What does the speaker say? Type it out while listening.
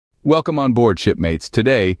Welcome on board, shipmates.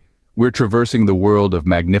 Today, we're traversing the world of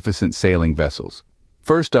magnificent sailing vessels.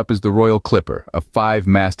 First up is the Royal Clipper, a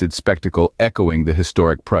five-masted spectacle echoing the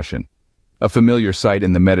historic Prussian. A familiar sight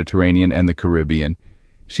in the Mediterranean and the Caribbean,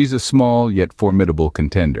 she's a small yet formidable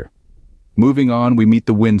contender. Moving on, we meet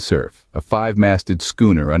the Windsurf, a five-masted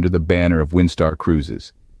schooner under the banner of Windstar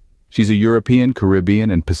Cruises. She's a European,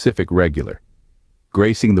 Caribbean, and Pacific regular,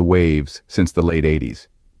 gracing the waves since the late 80s.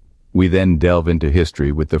 We then delve into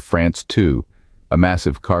history with the France II, a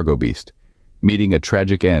massive cargo beast, meeting a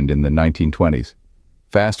tragic end in the 1920s.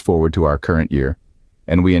 Fast forward to our current year,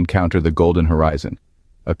 and we encounter the Golden Horizon,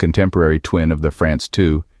 a contemporary twin of the France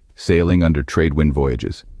II, sailing under trade wind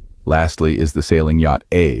voyages. Lastly is the sailing yacht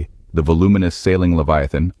A, the voluminous sailing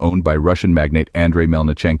leviathan owned by Russian magnate Andrei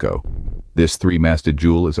Melnichenko. This three-masted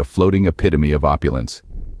jewel is a floating epitome of opulence.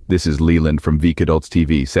 This is Leland from V-kidults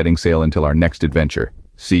TV, setting sail until our next adventure.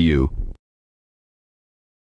 See you.